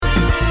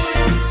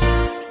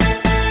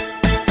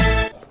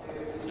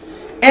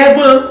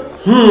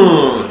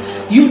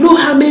You know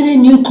how many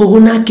new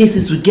corona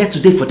cases we get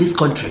today for this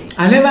country?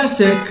 I never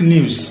check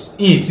news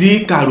in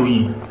see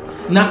Karoyin.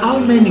 Now how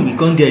many we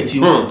can get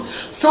you?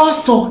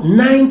 So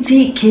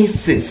 90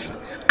 cases.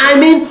 I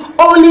mean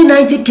only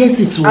 90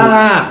 cases.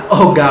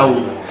 Oga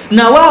o.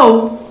 Now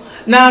wow.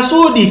 Now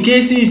so the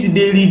cases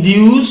they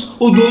reduce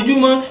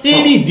ojoojúmọ́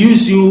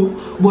reduce you.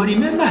 But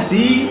remember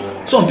see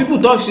some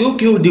people talk say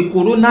okay the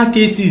corona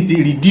cases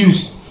they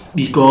reduce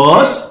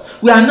because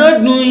we are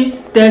not doing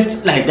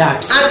tests like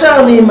that. I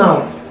tell me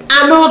now,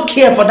 I don't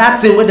care for that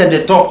thing whether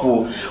they talk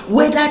or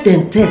whether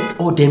they test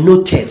or they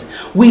no test.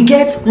 We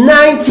get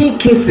 90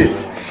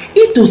 cases.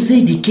 If to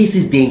say the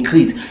cases they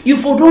increase, you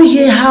for don't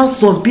hear how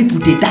some people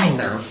they die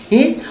now.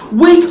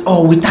 With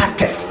or without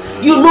test.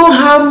 You know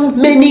how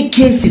many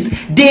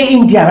cases they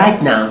in there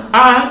right now?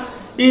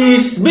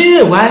 It's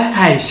been a while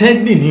I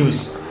check the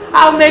news.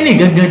 How many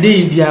gangan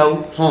they in there?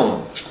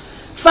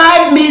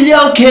 5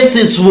 million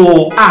cases.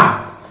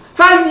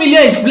 5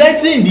 million is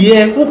plenty in the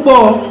air.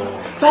 Upo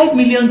 5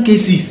 million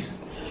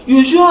cases.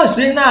 You sure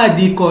say now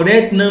the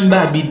correct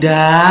number be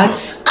that?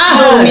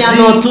 Me are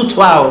not too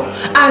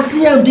 12. I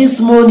see them this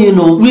morning,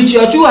 with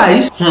your 2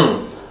 eyes.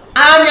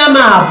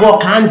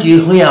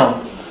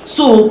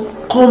 So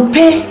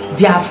compare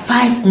their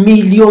 5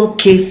 million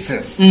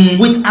cases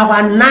with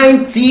our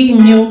 90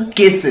 new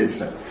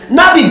cases.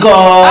 Not be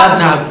God.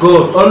 Na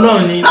God.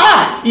 Ọlọ́run ni.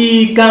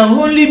 It can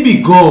only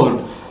be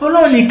God.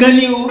 Ọlọ́run nìkan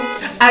ni o.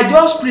 I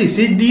just pray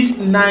say this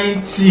 90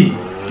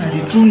 na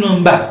the true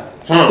number.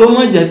 Kó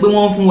mọ̀ jẹ́ pé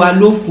wọ́n fún wa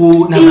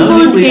lófo.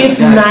 Even if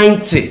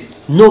 90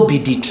 no be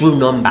the true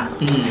number,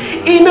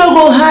 e no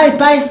go high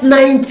pass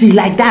 90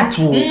 like that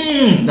o.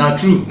 Na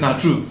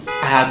true.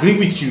 I agree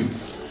with you.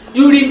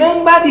 You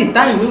remember the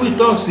time when we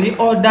talk say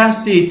other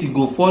states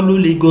go follow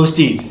Lagos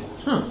state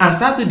and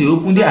start to dey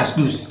open their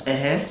schools?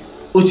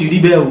 Ó ti rí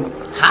bẹ́ẹ̀ o.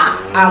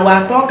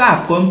 Our talk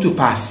have come to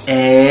pass.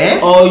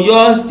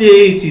 Oyo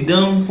state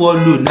don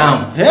follow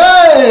now.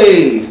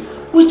 Hey!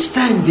 Which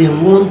time they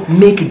won't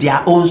make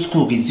their own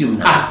school resume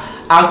now?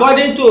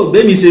 According to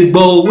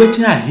Obemisegbo,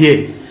 wetin I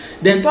hear,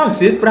 dem talk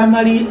say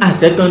primary and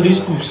secondary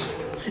schools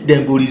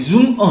dem go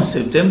resume on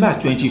September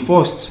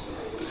 21st.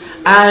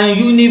 And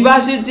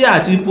university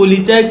àti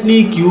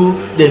polytechnic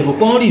dem go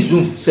come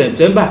resume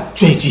September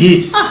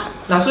 28th.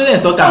 Na so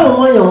dem talk am.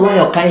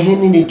 Nwayọ ka ihe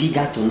niile gi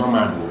got to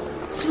normal o.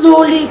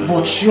 Slowly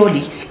but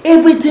surely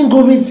everything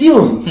go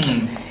resume.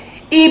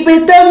 E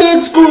better make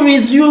school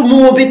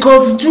resume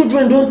because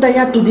children don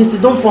tire to dey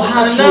sit down for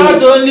house.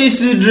 Not only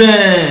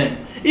children,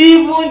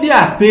 even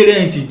their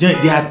parents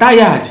they are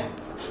tired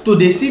to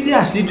dey see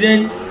their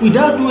children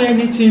without doing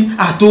anything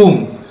at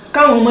home.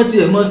 Káwọn ọmọ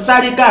tiẹ̀ mọ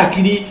sáré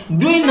káàkiri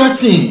doing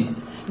nothing.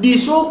 The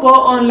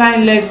so-called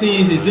online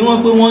lessons tí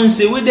wọ́n pé wọ́n ń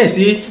ṣe wey dey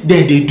say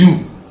dem dey do.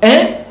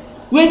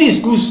 When the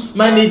schools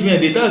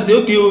management dey talk say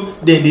okay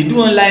dem dey do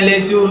online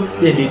lesson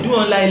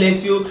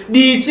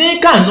the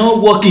thing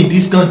cannot work in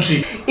this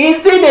country. E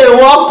still dey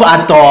work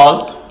at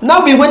all?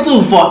 No be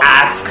wetin for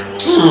ask.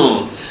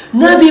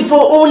 No be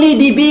for only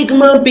the big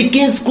man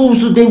pikin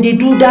schools dem dey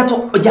do that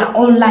their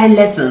online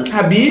lessons.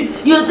 Abi?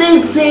 You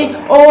think say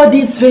all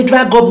these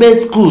federal government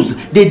schools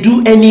dey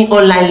do any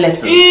online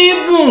lesson?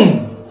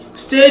 Even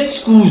state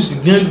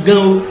schools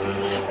gangan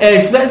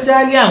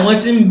especially àwọn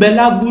tí ń bẹ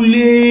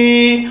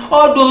lábúlé,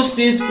 all those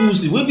state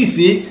schools wey be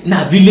say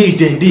na village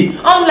dem dey,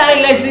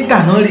 online lesson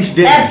cannot reach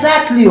them.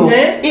 Exactly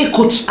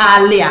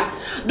ikochalia.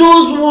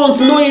 Those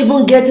ones no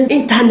even getting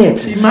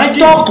internet. Imagine.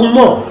 Talk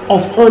more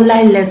of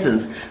online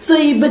lessons. So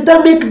you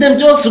better make them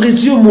just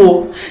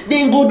resume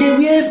then go dey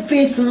wear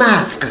face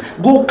mask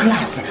go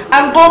class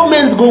and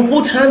government go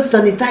put hand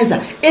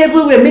sanitizer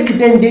everywhere make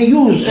them dey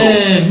use.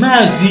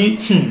 Maazi,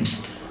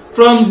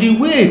 from the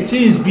way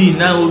things be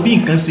now bí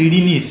nǹkan ṣe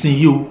rí ní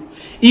ìsinyìí o,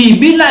 e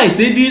be like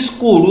say this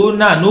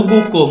corona no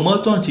go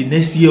comot until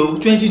next year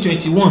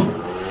 2021.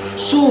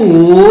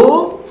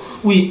 So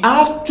we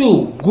have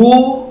to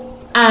go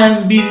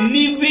and be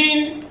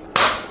living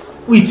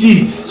with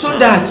it so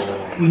that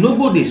we no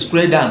go dey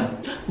spread am.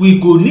 We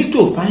go need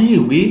to find a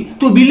way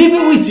to be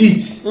living with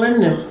it.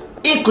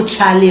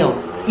 Ikuchalio,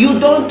 you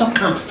don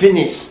talk am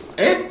finish.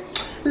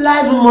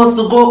 Life must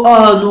go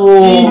on.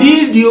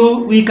 Indeed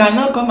we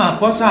cannot come and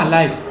pause our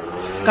life.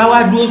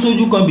 Káwá dúró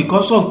sójú kan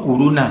because of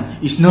corona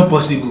is not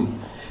possible.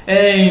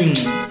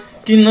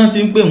 Kí náà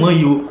ti ń pè wọ́n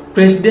yìí o,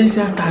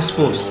 presidential task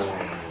force.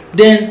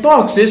 Dem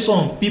talk say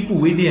some people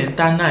wey dey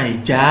enter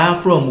Naija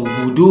from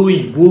obodo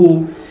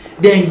oyinbo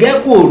dem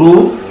get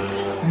koro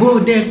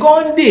but dem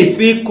come dey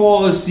fake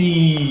us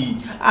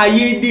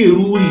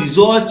ayédèrú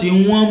result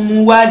wọ́n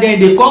mú wá dem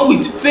dey come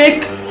with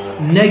fake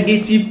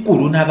negative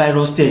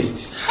coronavirus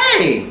tests.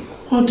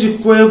 What the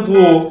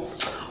kwebo?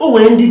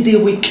 When did they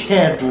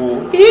wicked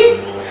do?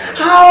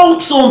 How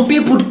some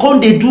people come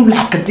dey do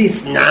like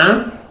this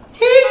now?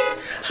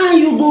 How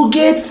you go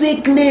get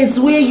sickness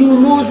where you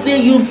know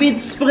say you fit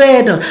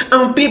spread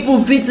and people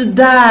fit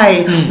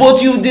die,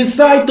 but you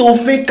decide to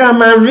fake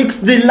am and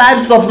risk the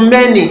lives of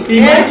many?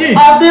 Imagine.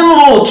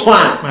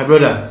 My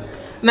brother,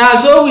 na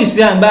so we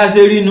stand by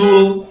say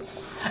no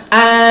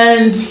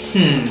and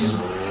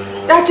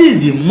That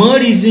is the more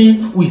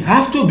reason we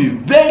have to be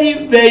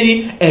very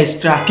very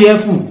extra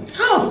careful.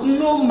 How?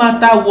 No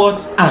matter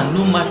what and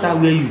no matter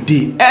where you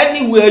dey,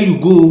 anywhere you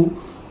go,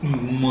 you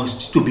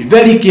must to be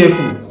very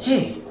careful.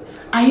 Hey,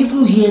 I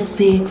even hear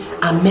say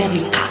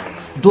America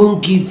don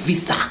give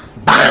visa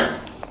ban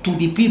to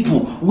the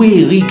people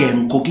wey rig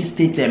Kogi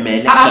State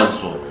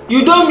elections.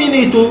 You don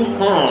mean it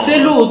o? Say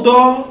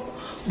lóòótọ́,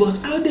 but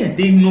how dem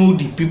take know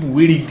the people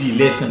wey rig the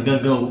election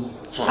gangan o?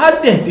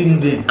 How dem take know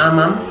dem?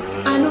 Amam,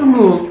 I don't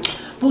know,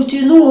 but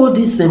you know all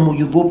these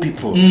Oyibo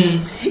people.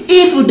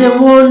 If they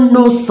wan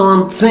know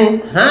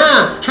something,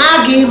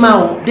 hang him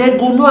out, they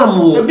go know am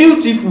o.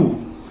 Beautiful.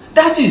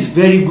 That is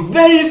very good,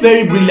 very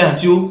very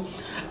brilliant yo.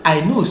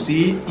 I know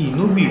say e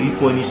no be real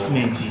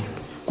punishment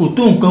kò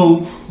tó nǹkan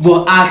o,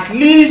 but at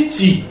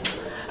least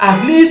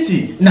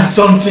na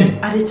something.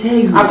 I dey tell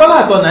you.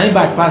 Atọ́làtọ̀ na him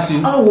bad pass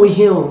you. Oh we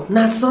hear o,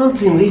 na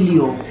something really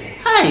o.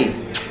 Hi.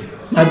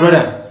 My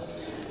brother,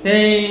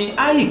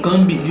 how e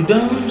come be you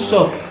don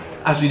sup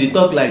as we dey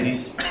talk like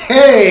this?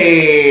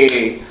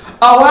 Hey,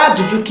 ọwọ́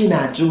ajụjụ kí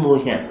na-ajụ m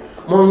ohia,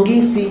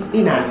 mongisi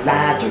ị na-aza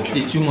ajụjụ.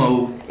 Ìtumọ̀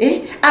o.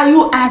 Are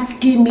you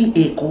asking me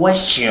a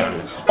question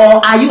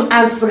or are you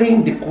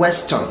answering the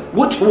question?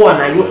 Which one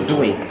are you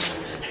doing?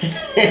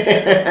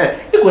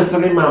 You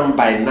kwesịrị ma m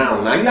by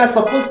now. Now you are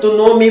supposed to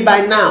know me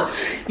by now.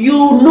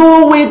 You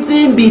know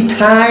wetin be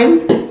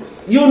time.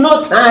 You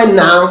know time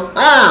now.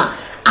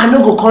 I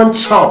no go come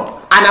chop.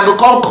 And I go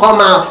come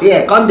out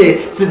here, come dey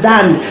sit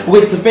down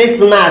with face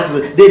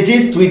mask, dey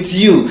gist with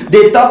you,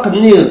 dey talk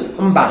news.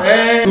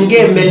 Mba,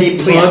 get many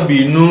prayer.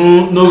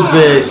 No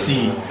vex.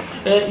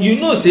 You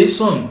know say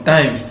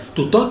sometimes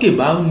to talk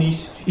about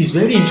news is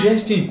very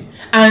interesting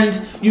and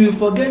you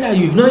forget that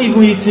you've not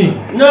even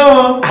eaten.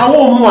 No, I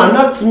won't more,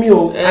 not me.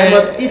 I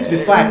must eat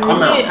before I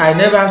come out. I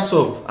never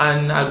sup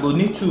and I go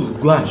need to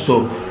go and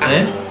sup.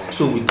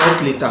 So we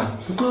talk later.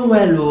 Go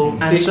well,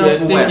 and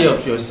take care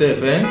of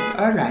yourself.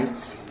 All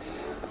right.